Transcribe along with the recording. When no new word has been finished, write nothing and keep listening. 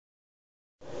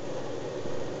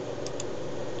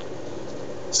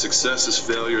Success is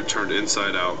failure turned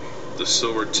inside out, the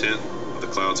silver tint of the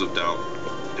clouds of doubt,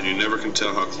 and you never can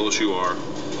tell how close you are.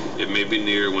 It may be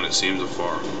near when it seems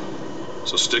afar.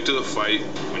 So stick to the fight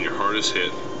when your heart is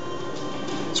hit.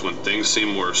 It's when things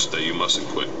seem worse that you mustn't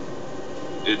quit.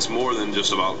 It's more than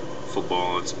just about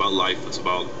football. It's about life. It's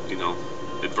about,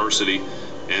 adversity.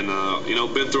 And,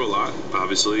 been through a lot,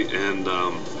 obviously. And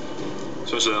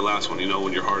especially that last one,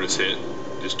 when your heart is hit,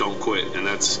 just don't quit. And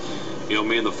that's,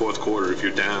 me in the fourth quarter, if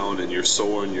you're down and you're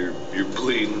sore and you're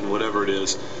bleeding, whatever it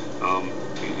is,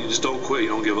 you just don't quit. You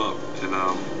don't give up. And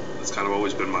that's kind of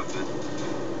always been my thing.